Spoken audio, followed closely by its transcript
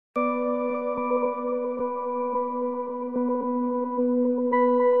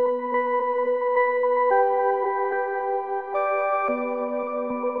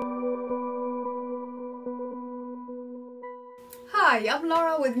I'm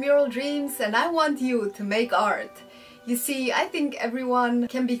Laura with Mural Dreams, and I want you to make art. You see, I think everyone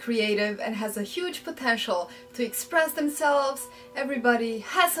can be creative and has a huge potential to express themselves. Everybody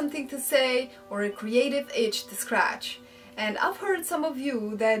has something to say or a creative itch to scratch. And I've heard some of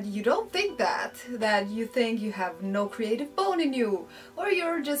you that you don't think that you think you have no creative bone in you, or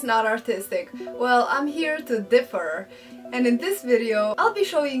you're just not artistic. Well, I'm here to differ. And in this video, I'll be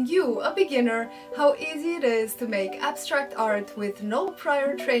showing you, a beginner, how easy it is to make abstract art with no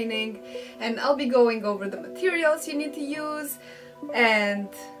prior training. And I'll be going over the materials you need to use and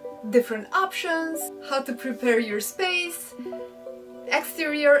different options, how to prepare your space,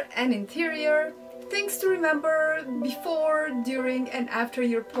 exterior and interior, things to remember before, during and after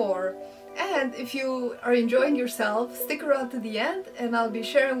your pour. And if you are enjoying yourself, stick around to the end and I'll be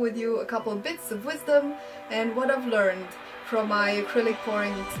sharing with you a couple of bits of wisdom and what I've learned from my acrylic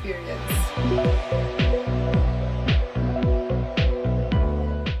pouring experience.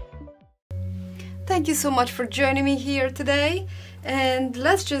 Thank you so much for joining me here today, and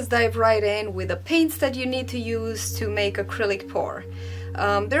let's just dive right in with the paints that you need to use to make acrylic pour.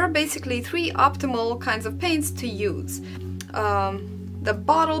 There are basically three optimal kinds of paints to use. The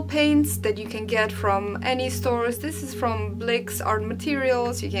bottle paints that you can get from any stores. This is from Blick's Art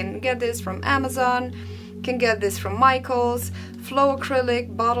Materials. You can get this from Amazon. You can get this from Michael's. Flow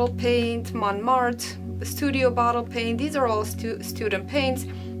Acrylic, Bottle Paint, Montmartre, Studio Bottle Paint. These are all student paints.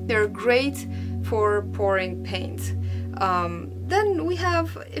 They're great for pouring paint. Then we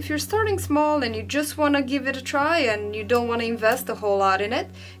have, if you're starting small and you just want to give it a try and you don't want to invest a whole lot in it,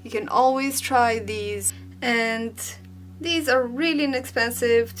 you can always try these. And these are really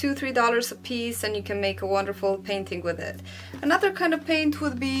inexpensive, $2–3 a piece, and you can make a wonderful painting with it. Another kind of paint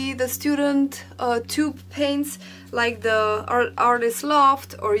would be the student tube paints, like the Artist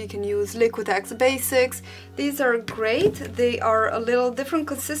Loft, or you can use Liquitex Basics. These are great. They are a little different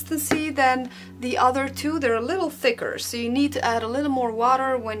consistency than the other two. They're a little thicker, so you need to add a little more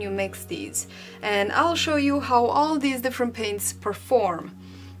water when you mix these. And I'll show you how all these different paints perform.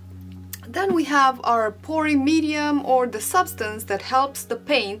 Then we have our pouring medium, or the substance that helps the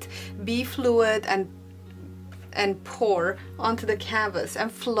paint be fluid and pour onto the canvas and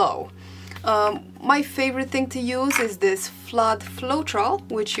flow. My favorite thing to use is this Flood Floetrol,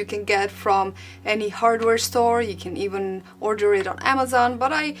 which you can get from any hardware store. You can even order it on Amazon,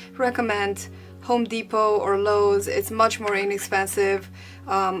 but I recommend Home Depot or Lowe's. It's much more inexpensive.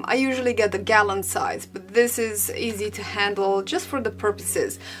 I usually get the gallon size, but this is easy to handle just for the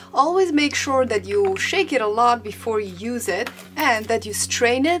purposes. Always make sure that you shake it a lot before you use it, and that you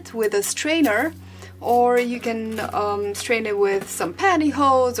strain it with a strainer, or you can strain it with some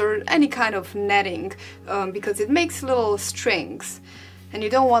pantyhose or any kind of netting, because it makes little strings and you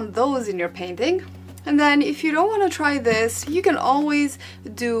don't want those in your painting. And then if you don't want to try this, you can always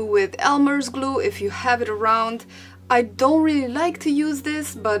do with Elmer's glue if you have it around. I don't really like to use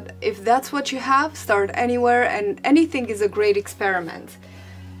this, but if that's what you have, start anywhere, and anything is a great experiment.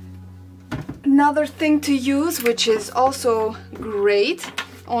 Another thing to use, which is also great,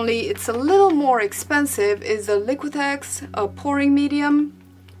 only it's a little more expensive, is the Liquitex pouring medium.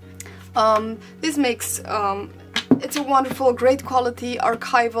 This makes, it's a wonderful, great quality,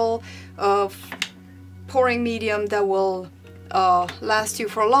 archival pouring medium that will last you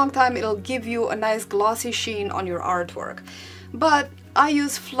for a long time. It'll give you a nice glossy sheen on your artwork. But I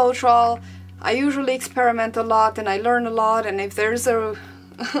use Floetrol. I usually experiment a lot and I learn a lot, and if there's a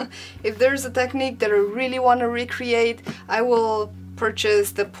if there's a technique that I really want to recreate, I will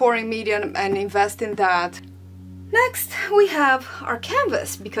purchase the pouring medium and invest in that. Next, we have our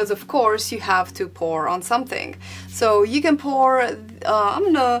canvas, because of course you have to pour on something. So you can pour, I'm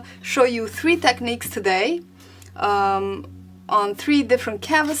gonna show you three techniques today on three different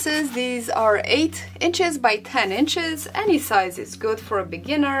canvases. These are 8 inches by 10 inches. Any size is good for a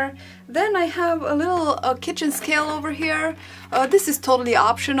beginner. Then I have a little kitchen scale over here. This is totally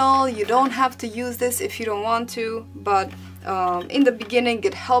optional. You don't have to use this if you don't want to, but in the beginning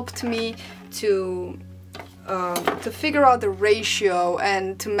it helped me to figure out the ratio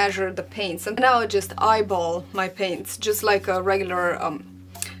and to measure the paints. And now I just eyeball my paints, just like a regular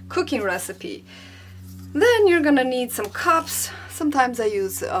cooking recipe. Then you're gonna need some cups. Sometimes I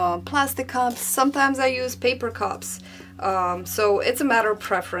use plastic cups, sometimes I use paper cups. So it's a matter of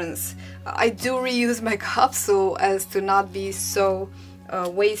preference. I do reuse my cups so as to not be so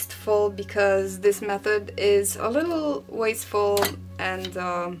wasteful, because this method is a little wasteful and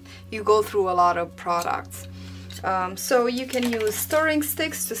you go through a lot of products. So you can use stirring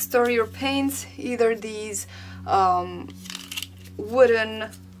sticks to stir your paints, either these wooden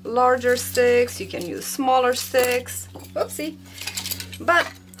larger sticks, you can use smaller sticks. Whoopsie. But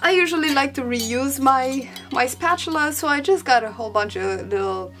I usually like to reuse my spatula, so I just got a whole bunch of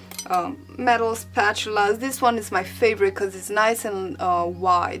little metal spatulas. This one is my favorite because it's nice and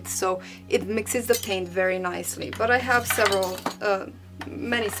wide, so it mixes the paint very nicely. But I have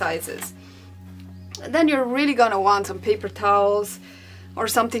many sizes. And then you're really gonna want some paper towels or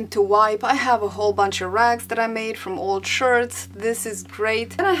something to wipe. I have a whole bunch of rags that I made from old shirts. This is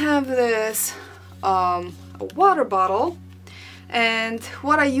great. And I have this a water bottle, and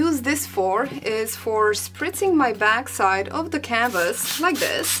what I use this for is for spritzing my backside of the canvas like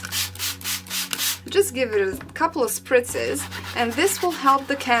this. Just give it a couple of spritzes, and this will help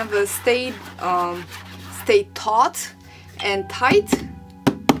the canvas stay taut and tight,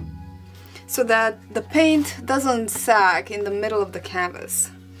 so that the paint doesn't sag in the middle of the canvas.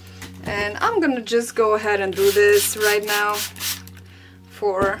 And I'm gonna just go ahead and do this right now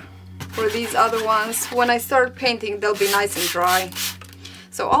for these other ones. When I start painting, they'll be nice and dry.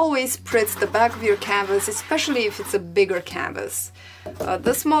 So always spritz the back of your canvas, especially if it's a bigger canvas.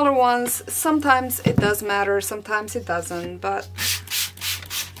 The smaller ones, sometimes it does matter, sometimes it doesn't, but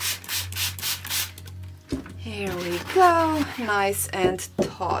here we go, nice and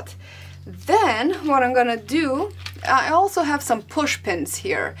taut. Then what I'm gonna do, I also have some push pins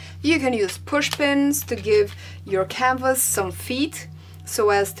here. You can use push pins to give your canvas some feet so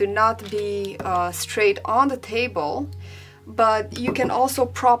as to not be straight on the table, but you can also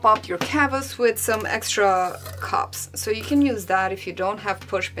prop up your canvas with some extra cups. So you can use that if you don't have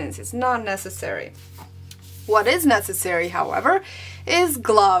push pins. It's not necessary. What is necessary, however, is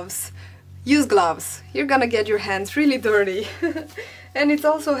gloves. Use gloves. You're gonna get your hands really dirty. And it's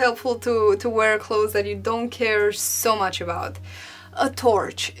also helpful to wear clothes that you don't care so much about. A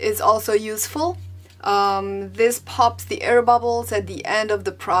torch is also useful. This pops the air bubbles at the end of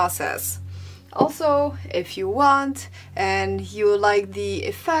the process. Also, if you want and you like the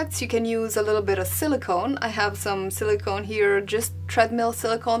effects, you can use a little bit of silicone. I have some silicone here, just treadmill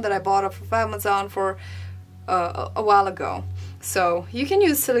silicone that I bought off of Amazon for a while ago. So you can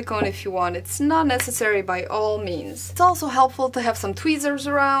use silicone if you want. It's not necessary by all means. It's also helpful to have some tweezers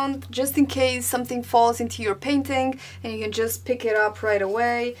around, just in case something falls into your painting and you can just pick it up right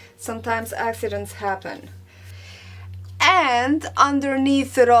away. Sometimes accidents happen. And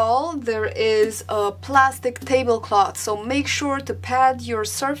underneath it all, there is a plastic tablecloth, so make sure to pad your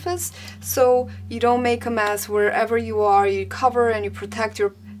surface so you don't make a mess wherever you are. You cover and you protect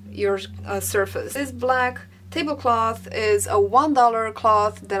your surface. This black tablecloth is a $1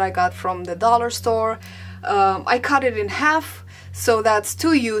 cloth that I got from the dollar store. I cut it in half, so that's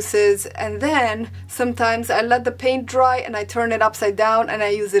 2 uses, and then sometimes I let the paint dry and I turn it upside down and I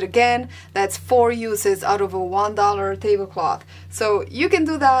use it again. That's 4 uses out of a $1 tablecloth. So you can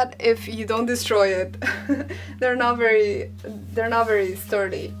do that if you don't destroy it. They're not very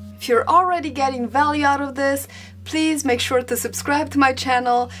sturdy. If you're already getting value out of this, please make sure to subscribe to my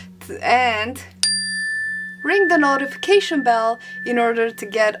channel and ring the notification bell in order to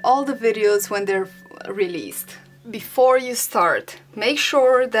get all the videos when they're released. Before you start, make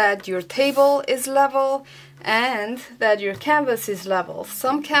sure that your table is level and that your canvas is level.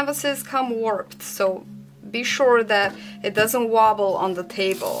 Some canvases come warped, so be sure that it doesn't wobble on the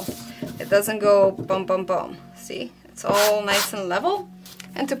table. It doesn't go bum bum bum. See, it's all nice and level.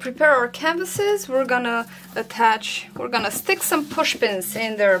 And to prepare our canvases, we're gonna stick some push pins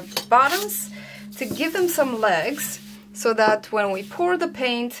in their bottoms to give them some legs, so that when we pour the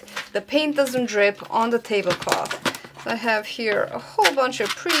paint doesn't drip on the tablecloth. I have here a whole bunch of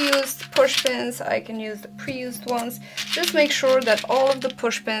pre-used push pins. I can use the pre-used ones. Just make sure that all of the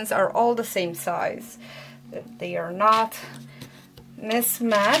push pins are all the same size, that they are not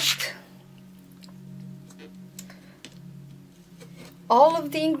mismatched. All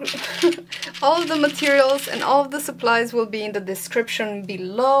of the materials and all of the supplies will be in the description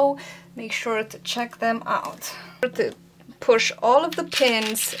below. Make sure to check them out. To push all of the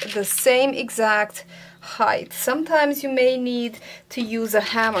pins the same exact height. Sometimes you may need to use a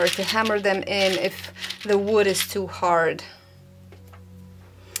hammer to hammer them in if the wood is too hard.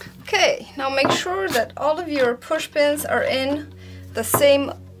 Okay, now make sure that all of your push pins are in the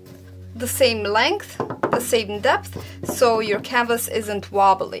same length, the same depth, so your canvas isn't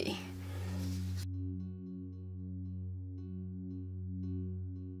wobbly.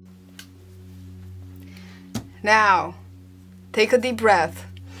 Now, take a deep breath.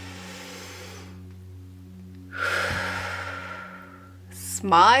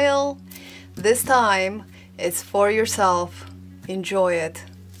 Smile. This time it's for yourself. Enjoy it.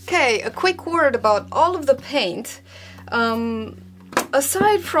 Okay, a quick word about all of the paint.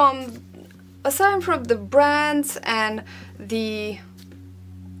 Aside from the brands and the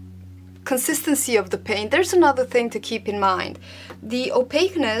consistency of the paint, there's another thing to keep in mind: the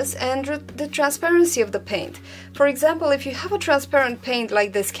opaqueness and the transparency of the paint. For example, if you have a transparent paint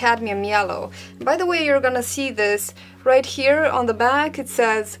like this cadmium yellow, by the way, you're gonna see this right here on the back. It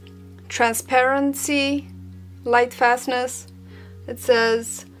says transparency, light fastness. It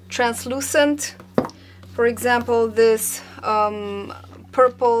says translucent. For example, this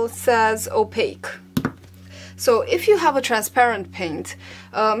purple says opaque. So if you have a transparent paint,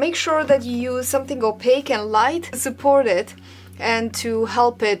 make sure that you use something opaque and light to support it and to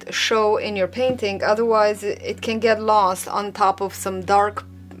help it show in your painting. Otherwise it can get lost on top of some dark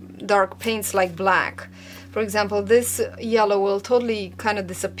paints like black. For example, this yellow will totally kind of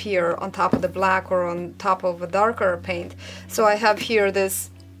disappear on top of the black or on top of a darker paint. So I have here this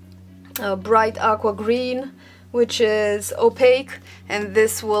bright aqua green, which is opaque, and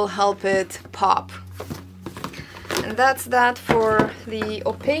this will help it pop. And that's that for the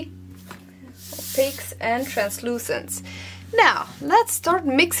opaques and translucents. Now, let's start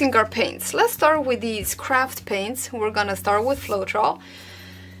mixing our paints. Let's start with these craft paints. We're gonna start with Floetrol.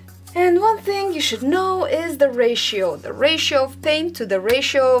 And one thing you should know is the ratio of paint to the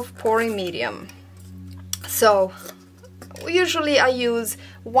ratio of pouring medium. So, usually I use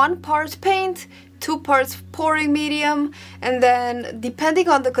 1 part paint, 2 parts pouring medium, and then depending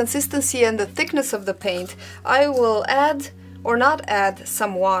on the consistency and the thickness of the paint, I will add or not add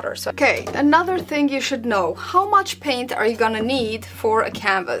some water. So, okay, another thing you should know: how much paint are you gonna need for a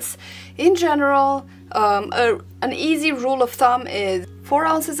canvas? In general, an easy rule of thumb is 4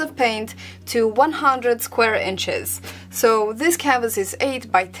 ounces of paint to 100 square inches. So this canvas is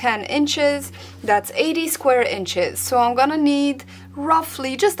 8 by 10 inches, that's 80 square inches. So I'm gonna need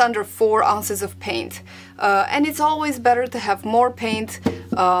roughly just under 4 ounces of paint. And it's always better to have more paint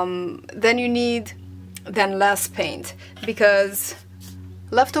than you need than less paint, because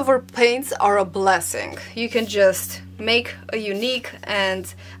leftover paints are a blessing. You can just make a unique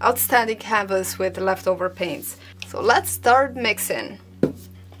and outstanding canvas with leftover paints. So let's start mixing.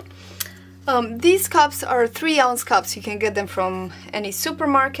 These cups are 3-ounce cups. You can get them from any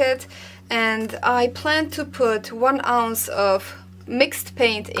supermarket, and I plan to put 1 ounce of mixed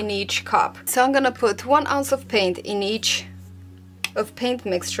paint in each cup. So I'm gonna put 1 ounce of paint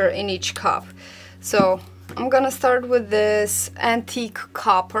mixture in each cup. So I'm gonna start with this antique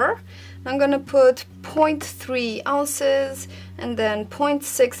copper. I'm gonna put 0.3 ounces and then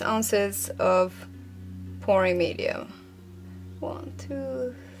 0.6 ounces of pouring medium. 1,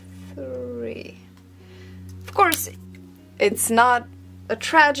 2, 3. Of course, it's not a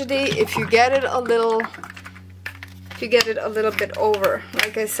tragedy if you get it a little bit over.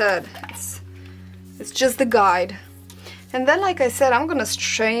 Like I said, it's just the guide. And then, like I said, I'm gonna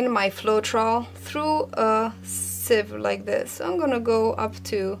strain my Floetrol through a sieve like this. I'm gonna go up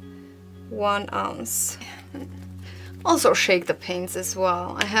to 1 ounce. Also shake the paints as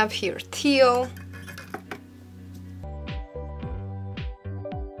well. I have here teal,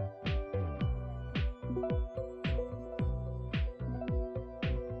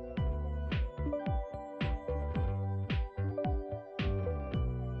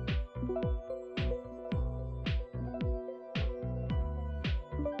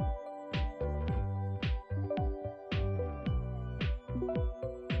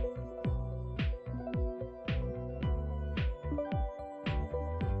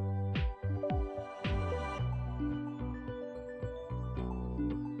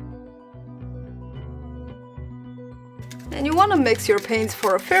 and you want to mix your paints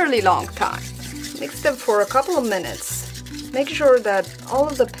for a fairly long time. Mix them for a couple of minutes. Make sure that all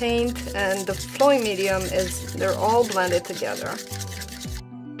of the paint and the flowing medium they're all blended together.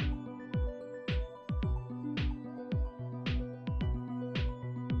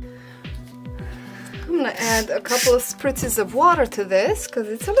 I'm gonna add a couple of spritzes of water to this because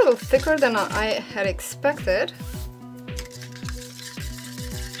it's a little thicker than I had expected.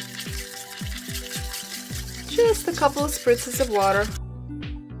 Just a couple of spritzes of water.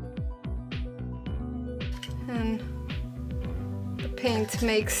 And the paint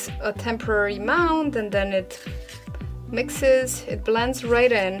makes a temporary mound, and then it mixes, it blends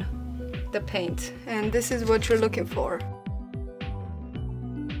right in the paint. And this is what you're looking for.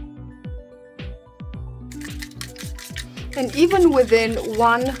 And even within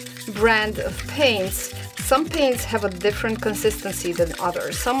one brand of paints, some paints have a different consistency than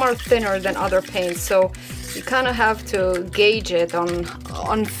others. Some are thinner than other paints, so you kind of have to gauge it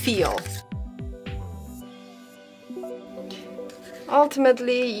on feel.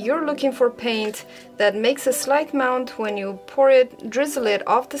 Ultimately, you're looking for paint that makes a slight mound when you pour it, drizzle it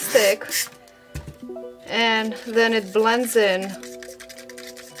off the stick, and then it blends in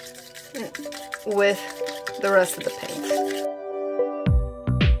with the rest of the paint.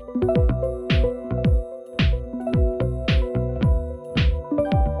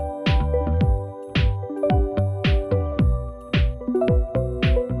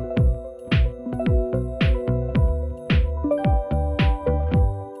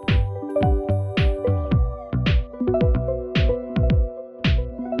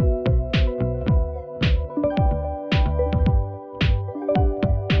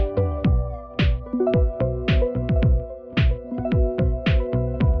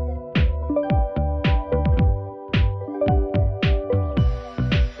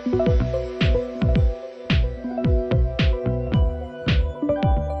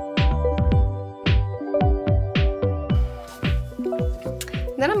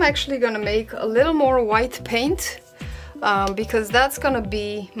 Then I'm actually gonna make a little more white paint because that's gonna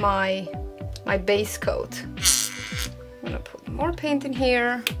be my base coat. I'm gonna put more paint in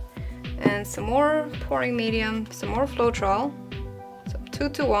here and some more pouring medium, some more Floetrol, so 2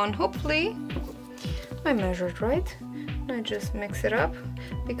 to 1 hopefully. I measured right. I just mix it up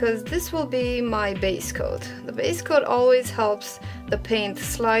because this will be my base coat. The base coat always helps the paint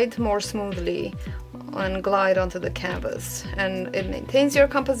slide more smoothly and glide onto the canvas, and it maintains your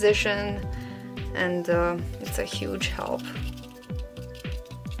composition, and it's a huge help.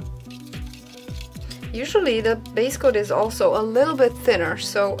 Usually the base coat is also a little bit thinner,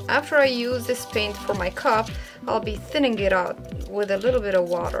 so after I use this paint for my cup, I'll be thinning it out with a little bit of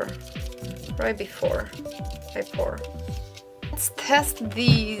water right before I pour. Let's test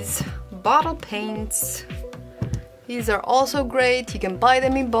these bottle paints. These are also great. You can buy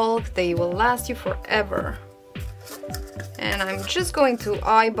them in bulk. They will last you forever. And I'm just going to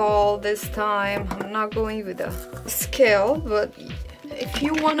eyeball this time. I'm not going with a scale, but if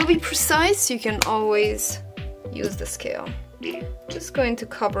you want to be precise, you can always use the scale. Just going to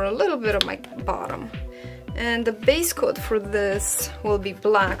cover a little bit of my bottom. And the base coat for this will be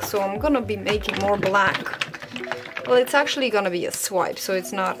black, so I'm gonna be making more black. Well, it's actually gonna be a swipe, so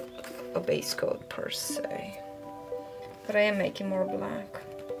it's not a base coat per se. But I am making more black.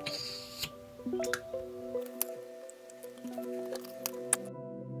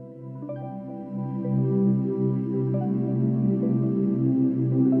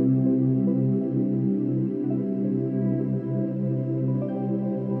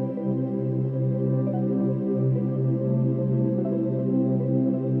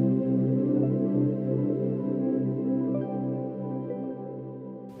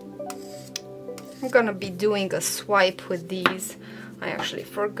 I'm gonna be doing a swipe with these. I actually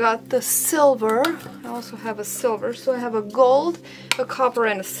forgot the silver. I also have a silver, so I have a gold, a copper,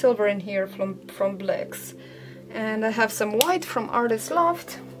 and a silver in here from Blix. And I have some white from Artist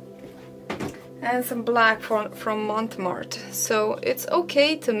Loft and some black from Montmartre. So it's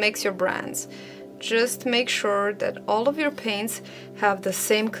okay to mix your brands. Just make sure that all of your paints have the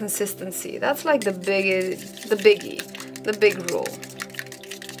same consistency. That's like the big rule.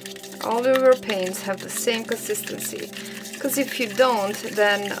 All of your paints have the same consistency, because if you don't,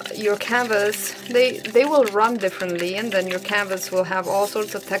 then your canvas, they will run differently, and then your canvas will have all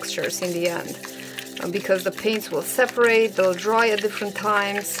sorts of textures in the end, because the paints will separate, they'll dry at different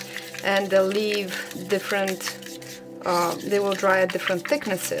times, and they'll leave different, they will dry at different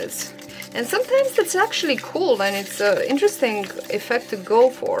thicknesses. And sometimes that's actually cool, and it's an interesting effect to go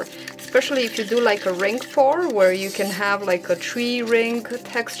for, especially if you do like a ring pour where you can have like a tree ring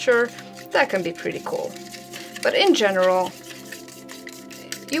texture. That can be pretty cool. But in general,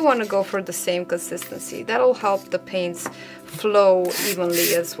 you want to go for the same consistency. That'll help the paints flow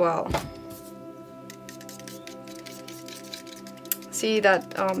evenly as well. See that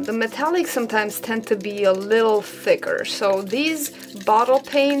the metallics sometimes tend to be a little thicker, so these bottle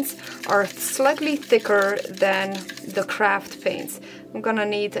paints are slightly thicker than the craft paints. I'm gonna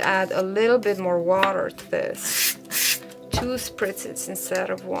need to add a little bit more water to this. 2 spritzes instead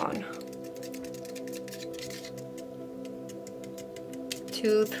of 1.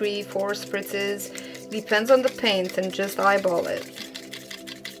 2, 3, 4 spritzes. Depends on the paint, and just eyeball it.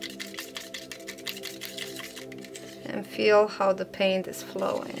 And feel how the paint is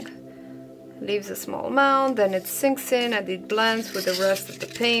flowing. Leaves a small amount, then it sinks in and it blends with the rest of the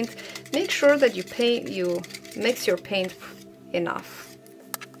paint. Make sure that you mix your paint enough.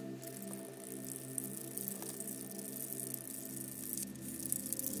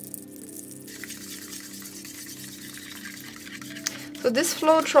 So this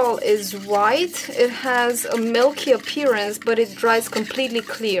Floetrol is white. It has a milky appearance, but it dries completely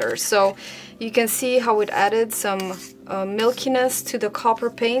clear. So you can see how it added some milkiness to the copper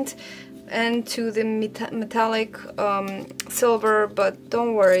paint. and to the metallic silver, but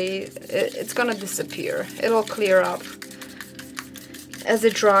don't worry, it's gonna disappear. It'll clear up as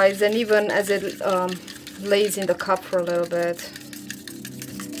it dries and even as it lays in the cup for a little bit.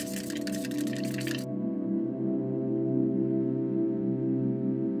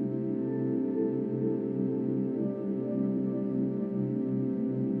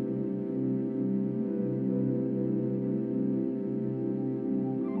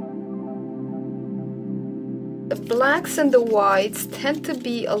 The blacks and the whites tend to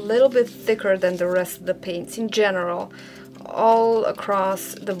be a little bit thicker than the rest of the paints in general, all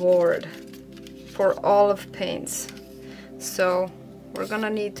across the board for all of paints. So we're gonna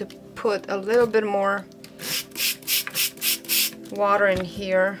need to put a little bit more water in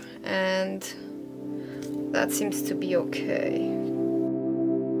here, and that seems to be okay.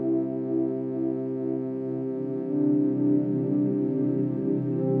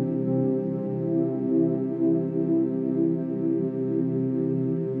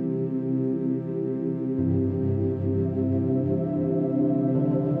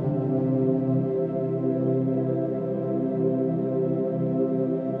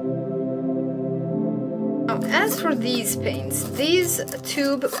 As for these paints, these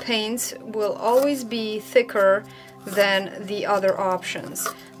tube paints will always be thicker than the other options,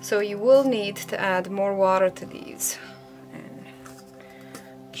 so you will need to add more water to these. And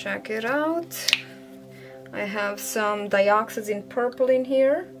check it out. I have some dioxazine purple in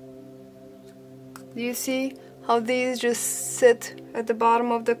here. Do you see how these just sit at the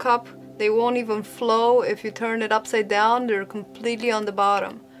bottom of the cup? They won't even flow if you turn it upside down. They're completely on the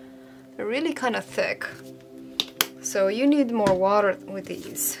bottom. They're really kind of thick. So you need more water with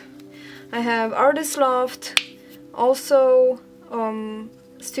these. I have Artist Loft, also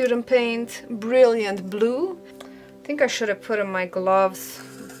student paint, Brilliant Blue. I think I should have put on my gloves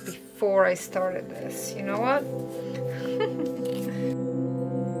before I started this. You know what?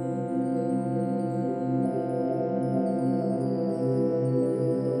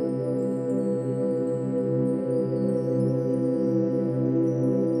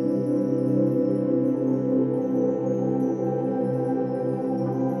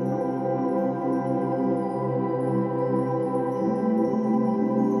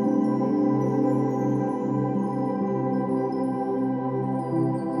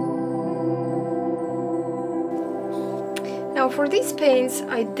 Now for these paints,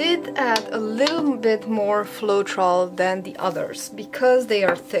 I did add a little bit more Floetrol than the others because they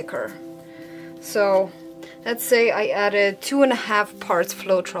are thicker. So let's say I added 2.5 parts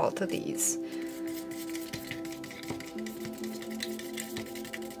Floetrol to these.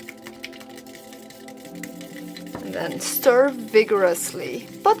 And then stir vigorously,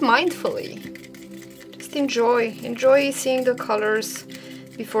 but mindfully. Just enjoy seeing the colors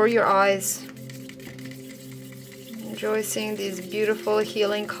before your eyes. Enjoy seeing these beautiful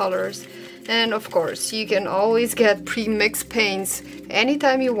healing colors. And of course, you can always get pre-mixed paints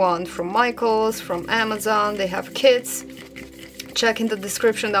anytime you want from Michaels, from Amazon. They have kits. Check in the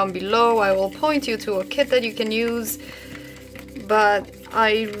description down below. I will point you to a kit that you can use. But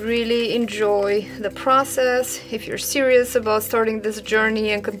I really enjoy the process if you're serious about starting this journey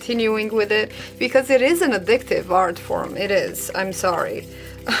and continuing with it, because it is an addictive art form. It is. I'm sorry.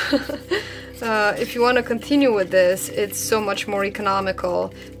 If you want to continue with this, it's so much more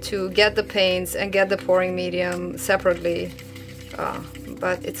economical to get the paints and get the pouring medium separately,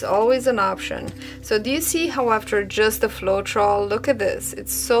 but it's always an option. So do you see how after just the Floetrol, look at this,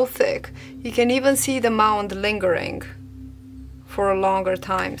 it's so thick, you can even see the mound lingering for a longer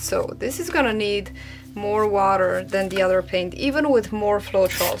time. So this is gonna need more water than the other paint, even with more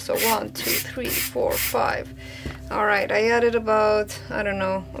Floetrol. So 1, 2, 3, 4, 5. Alright, I added about, I don't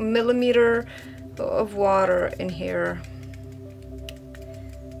know, 1 millimeter of water in here.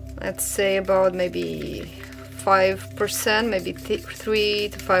 Let's say about maybe 5%, maybe 3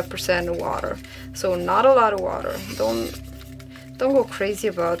 to 5% water. So not a lot of water. Don't go crazy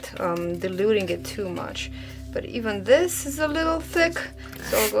about diluting it too much. But even this is a little thick.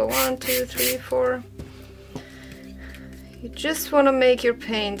 So I'll go 1, 2, 3, 4. You just want to make your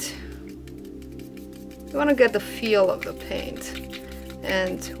paint. You want to get the feel of the paint,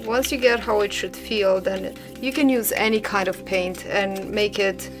 and once you get how it should feel, then you can use any kind of paint and make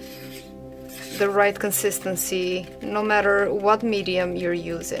it the right consistency no matter what medium you're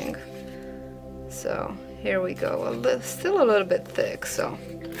using. So here we go, still a little bit thick. So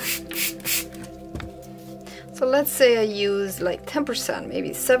let's say I use like 10%,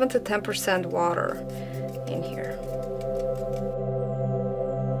 maybe 7 to 10% water in here.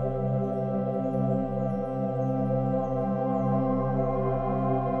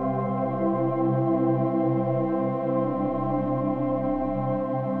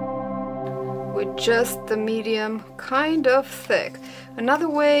 with just the medium, kind of thick. Another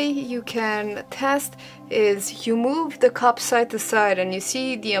way you can test is you move the cup side to side and you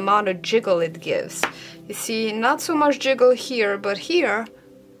see the amount of jiggle it gives. You see not so much jiggle here, but here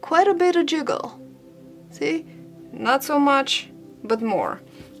quite a bit of jiggle. See? Not so much, but more.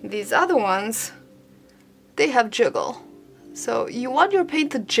 These other ones, they have jiggle. So you want your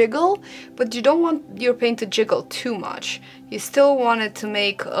paint to jiggle, but you don't want your paint to jiggle too much. You still want it to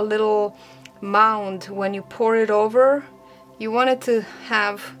make a little mound when you pour it over. You want it to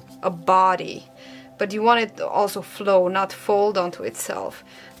have a body, but you want it to also flow, not fold onto itself.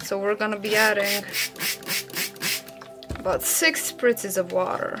 So we're gonna be adding about 6 spritzes of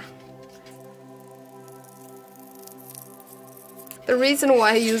water. The reason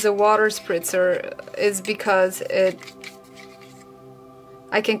why I use a water spritzer is because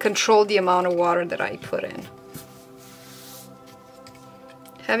I can control the amount of water that I put in.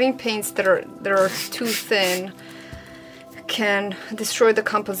 Having paints that are too thin can destroy the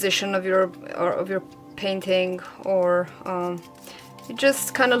composition of your painting, or you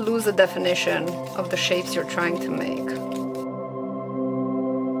just kind of lose the definition of the shapes you're trying to make.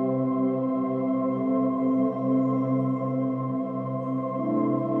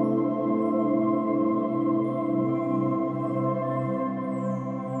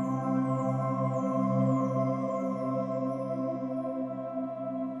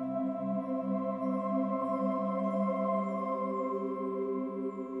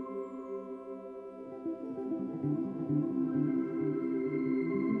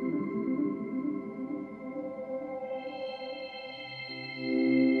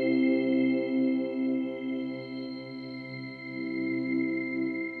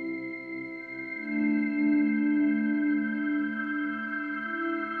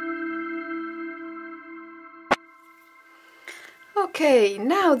 Okay,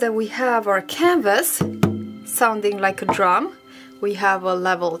 now that we have our canvas sounding like a drum, we have a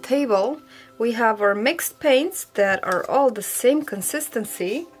level table, we have our mixed paints that are all the same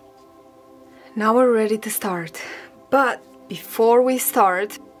consistency. Now we're ready to start. But before we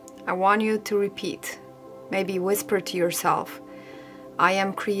start, I want you to repeat, maybe whisper to yourself, I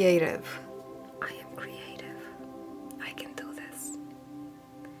am creative. I am creative. I can do this.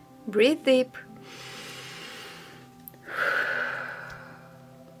 Breathe deep.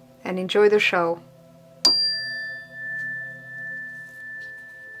 And enjoy the show.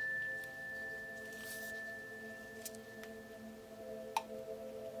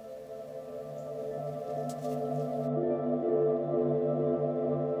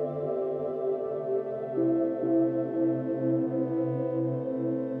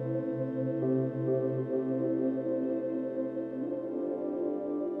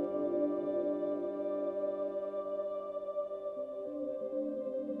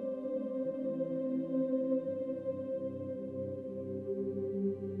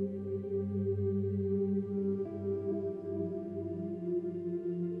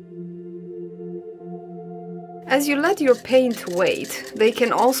 As you let your paint wait, they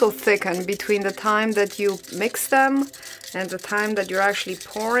can also thicken between the time that you mix them and the time that you're actually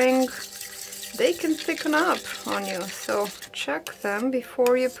pouring. They can thicken up on you, so check them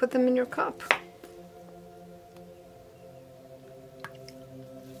before you put them in your cup.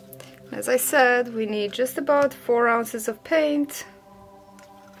 As I said, we need just about 4 ounces of paint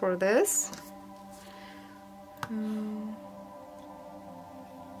for this.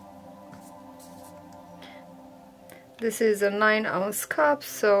 This is a 9-ounce cup,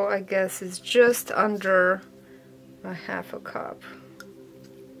 so I guess it's just under a half a cup.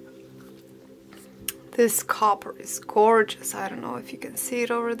 This copper is gorgeous. I don't know if you can see it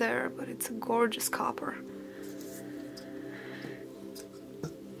over there, but it's a gorgeous copper.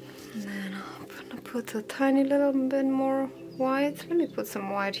 And then I'm gonna put a tiny little bit more white. Let me put some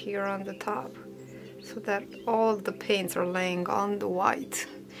white here on the top so that all of the paints are laying on the white.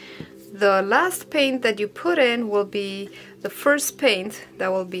 The last paint that you put in will be the first paint that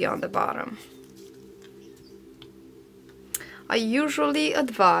will be on the bottom. I usually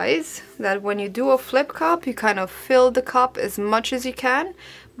advise that when you do a flip cup, you kind of fill the cup as much as you can,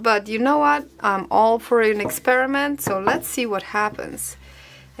 but you know what? I'm all for an experiment, so let's see what happens.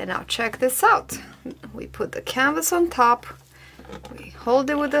 And now check this out. We put the canvas on top, we hold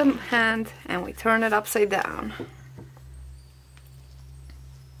it with the hand, and we turn it upside down.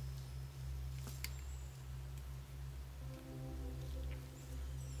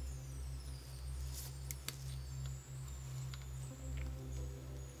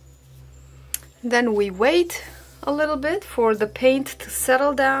 Then we wait a little bit for the paint to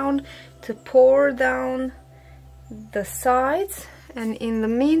settle down, to pour down the sides, And in the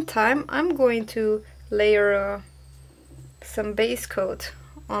meantime, I'm going to layer some base coat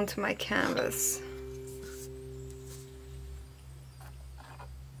onto my canvas.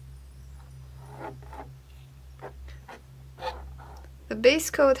 The base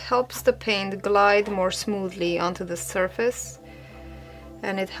coat helps the paint glide more smoothly onto the surface,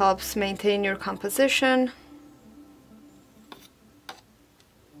 and it helps maintain your composition.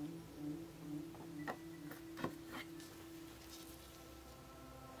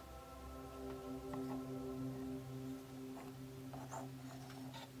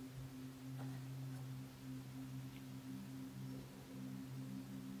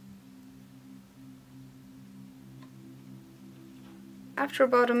 After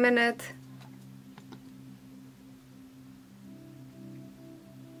about a minute,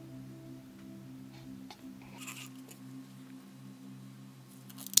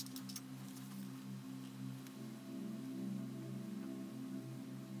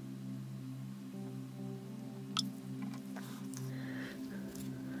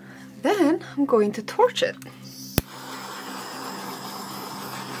 then I'm going to torch it.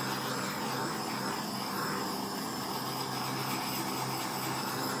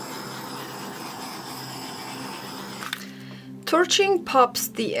 Torching pops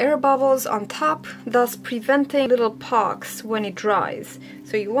the air bubbles on top, thus preventing little pogs when it dries.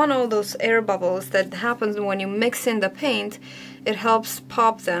 So you want all those air bubbles that happens when you mix in the paint. It helps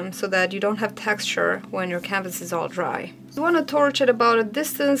pop them so that you don't have texture when your canvas is all dry. You want to torch at about a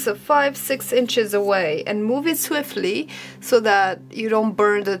distance of 5-6 inches away and move it swiftly so that you don't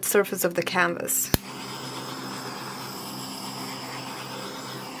burn the surface of the canvas.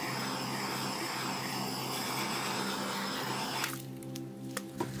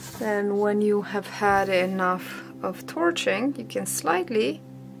 Then when you have had enough of torching, you can slightly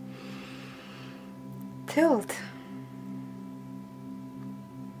tilt.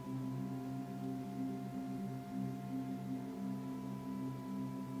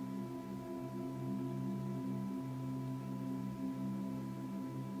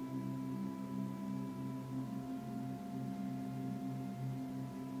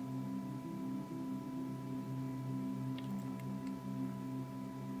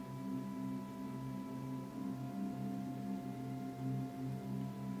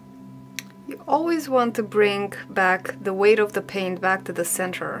 You always want to bring back the weight of the paint back to the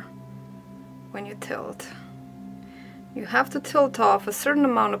center when you tilt. You have to tilt off a certain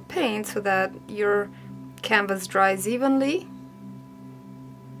amount of paint so that your canvas dries evenly.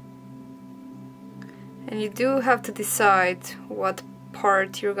 And you do have to decide what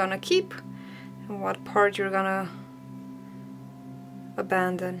part you're gonna keep and what part you're gonna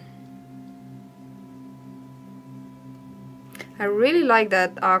abandon. I really like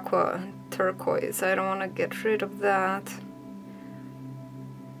that aqua turquoise. I don't want to get rid of that.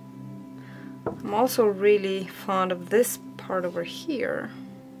 I'm also really fond of this part over here.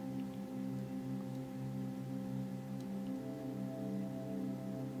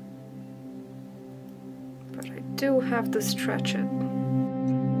 But I do have to stretch it.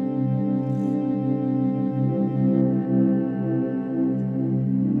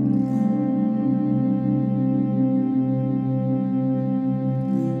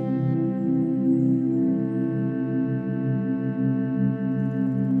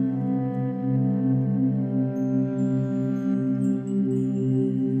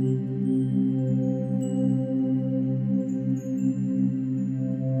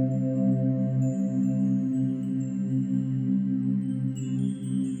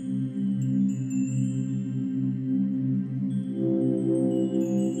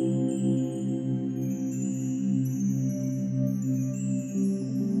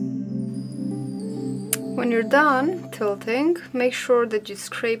 When you're done tilting, make sure that you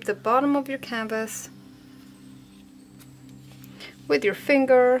scrape the bottom of your canvas with your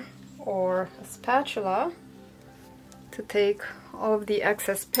finger or a spatula to take all of the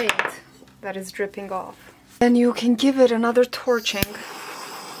excess paint that is dripping off. Then you can give it another torching.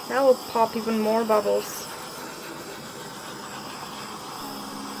 That will pop even more bubbles.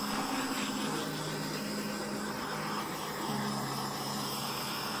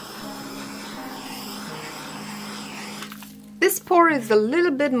 This pour is a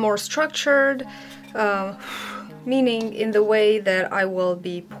little bit more structured, meaning in the way that I will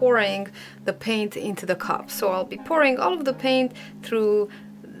be pouring the paint into the cup. So I'll be pouring all of the paint through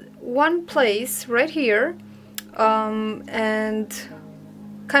one place right here, and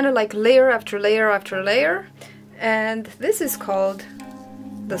kind of like layer after layer after layer, and this is called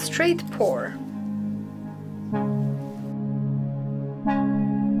the straight pour.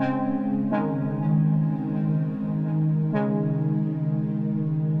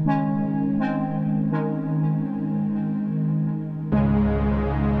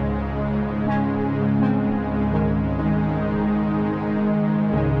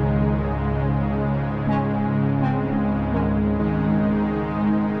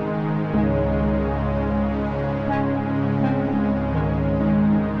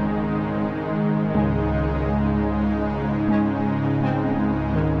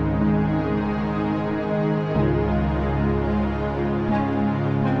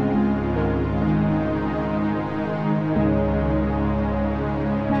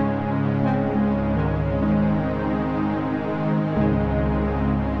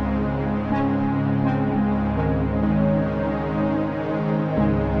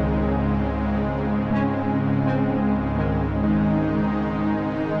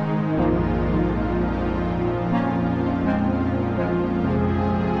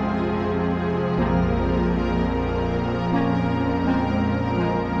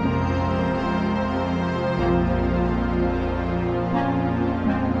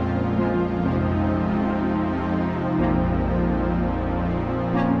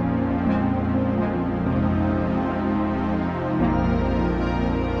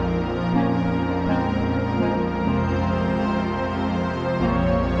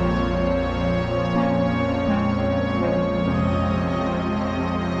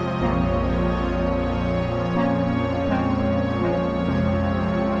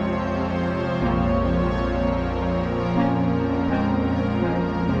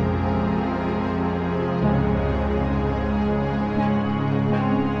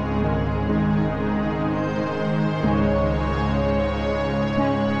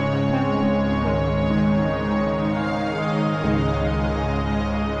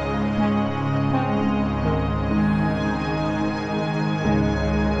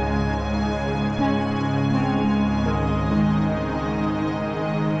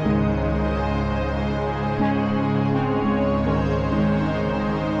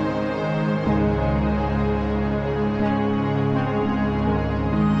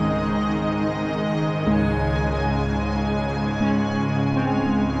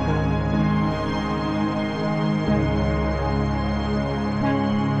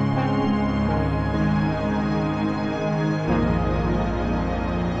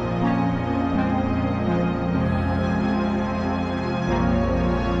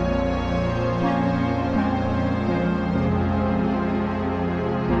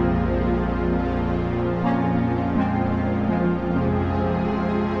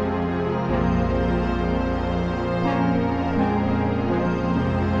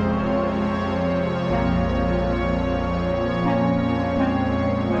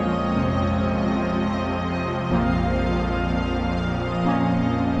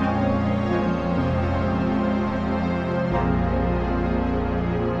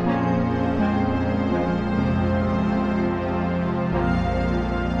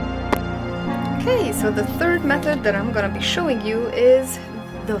 Okay, so the third method that I'm gonna be showing you is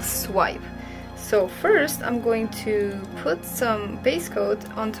the swipe. So first I'm going to put some base coat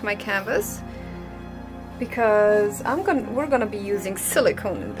onto my canvas because we're gonna be using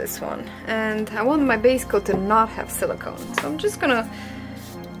silicone in this one, and I want my base coat to not have silicone. So I'm just gonna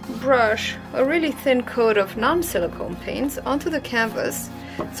brush a really thin coat of non-silicone paints onto the canvas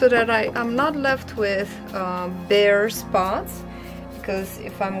so that I'm not left with bare spots, because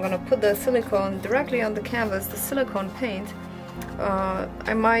if I'm gonna put the silicone directly on the canvas, the silicone paint,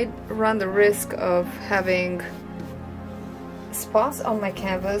 I might run the risk of having spots on my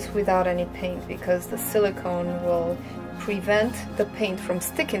canvas without any paint, because the silicone will prevent the paint from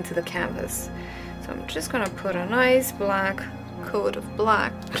sticking to the canvas. So I'm just gonna put a nice black coat of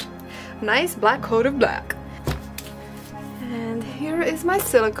black, nice black coat of black. And here is my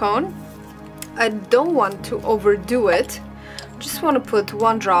silicone. I don't want to overdo it. Just want to put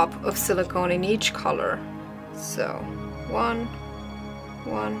 1 drop of silicone in each color. So 1,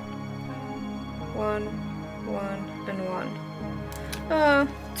 1, 1, 1, and 1.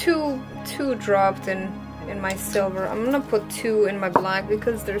 Two dropped in my silver. I'm gonna put 2 in my black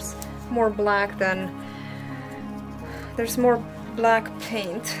because there's more black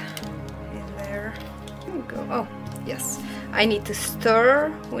paint in there. Here we go. Oh yes, I need to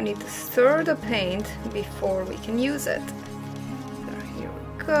stir. We need to stir the paint before we can use it.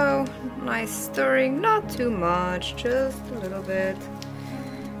 Go. Nice stirring, not too much, just a little bit.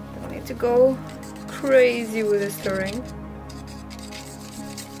 Don't need to go crazy with the stirring.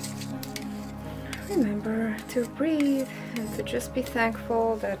 Remember to breathe and to just be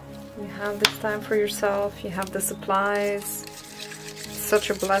thankful that you have this time for yourself, you have the supplies. It's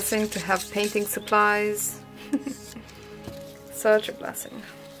such a blessing to have painting supplies. Such a blessing.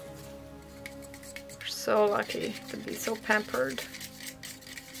 We're so lucky to be so pampered.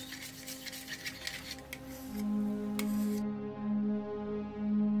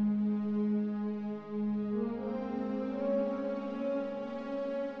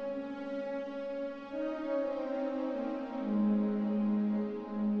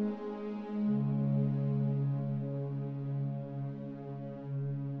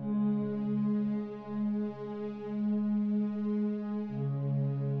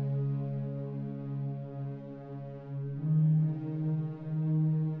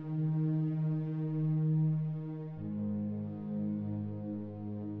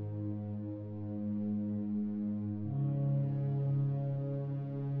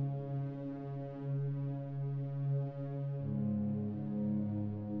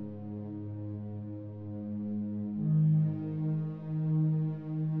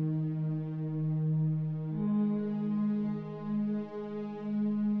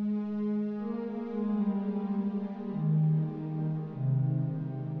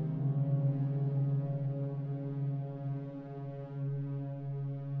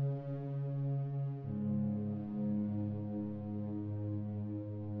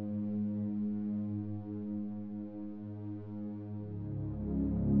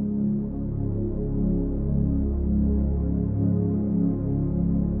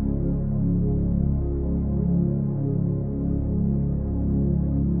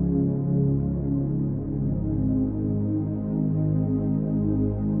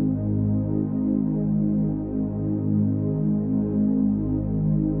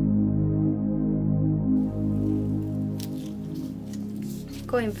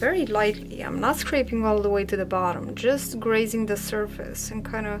 Going very lightly. I'm not scraping all the way to the bottom, just grazing the surface and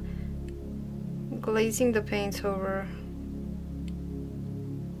kind of glazing the paint over.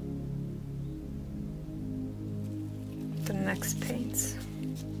 The next paints.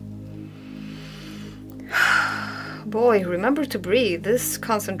 Boy, remember to breathe. This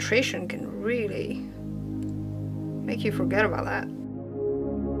concentration can really make you forget about that.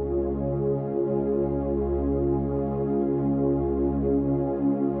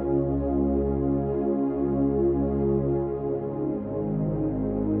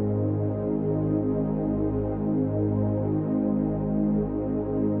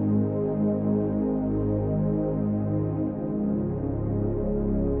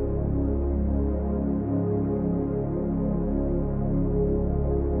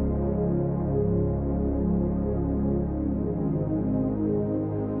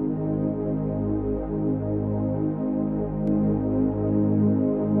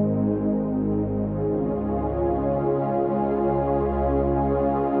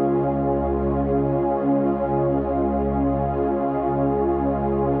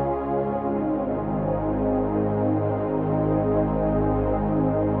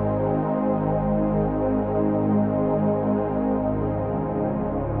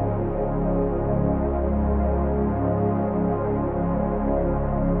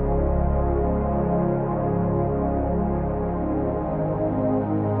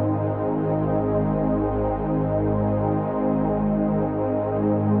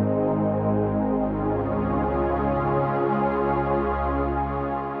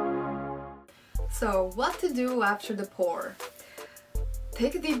 So, what to do after the pour?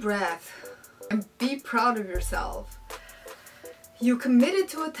 Take a deep breath and be proud of yourself. You committed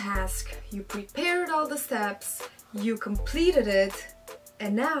to a task, you prepared all the steps, you completed it,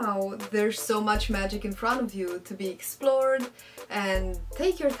 and now there's so much magic in front of you to be explored. And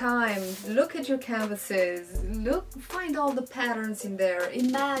take your time, look at your canvases, find all the patterns in there,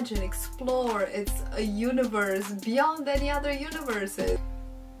 imagine, explore. It's a universe beyond any other universes.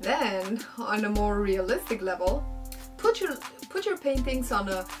 Then, on a more realistic level, put your paintings on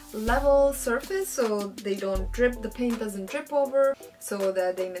a level surface so they don't drip, the paint doesn't drip over, so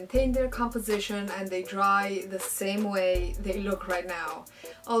that they maintain their composition and they dry the same way they look right now,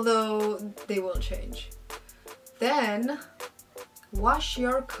 although they will change. Then wash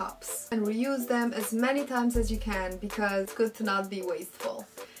your cups and reuse them as many times as you can, because it's good to not be wasteful.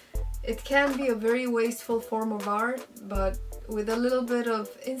 It can be a very wasteful form of art, but with a little bit of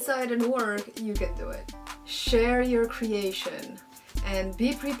insight and work, you can do it. Share your creation and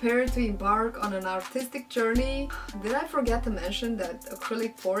be prepared to embark on an artistic journey. Did I forget to mention that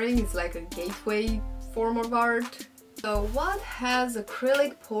acrylic pouring is like a gateway form of art? So what has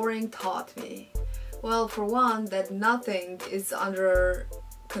acrylic pouring taught me? Well, for one, that nothing is under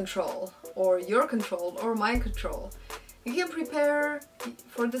control, or your control, or my control. You can prepare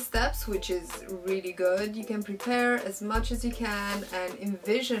for the steps, which is really good. You can prepare as much as you can and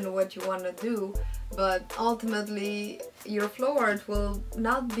envision what you want to do, but ultimately your flow art will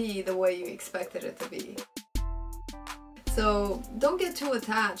not be the way you expected it to be. So don't get too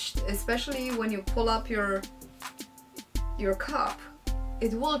attached, especially when you pull up your cup.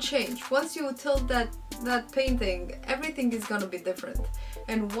 It will change. Once you tilt that painting, everything is gonna be different.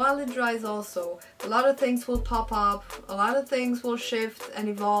 And while it dries also, a lot of things will pop up, a lot of things will shift and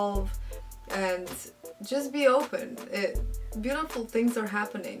evolve, and just be open. Beautiful things are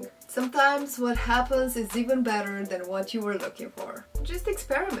happening. Sometimes what happens is even better than what you were looking for. Just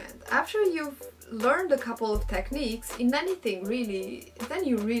experiment. After you've learned a couple of techniques in anything really, then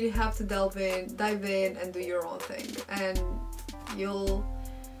you really have to dive in and do your own thing, and you'll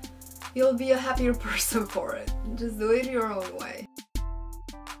be a happier person for it. Just do it your own way.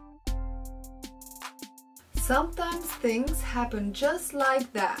 Sometimes things happen just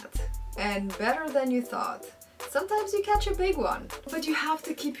like that, and better than you thought. Sometimes you catch a big one, but you have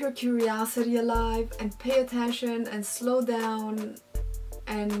to keep your curiosity alive and pay attention and slow down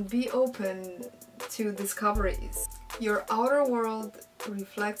and be open to discoveries. Your outer world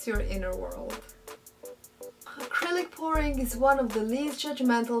reflects your inner world. Acrylic pouring is one of the least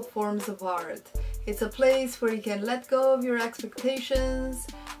judgmental forms of art. It's a place where you can let go of your expectations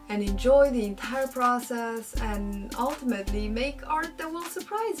and enjoy the entire process, and ultimately make art that will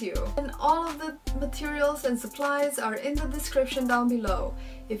surprise you. And all of the materials and supplies are in the description down below.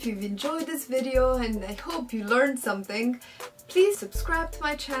 If you've enjoyed this video, and I hope you learned something, please subscribe to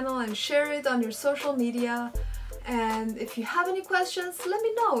my channel and share it on your social media. And if you have any questions, let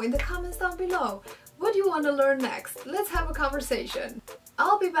me know in the comments down below. What do you want to learn next? Let's have a conversation.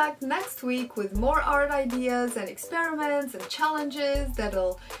 I'll be back next week with more art ideas and experiments and challenges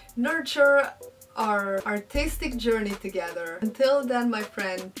that'll nurture our artistic journey together. Until then, my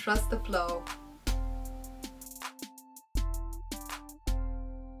friend, trust the flow.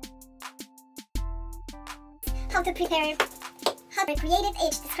 How to prepare a creative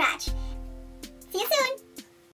age to scratch. See you soon!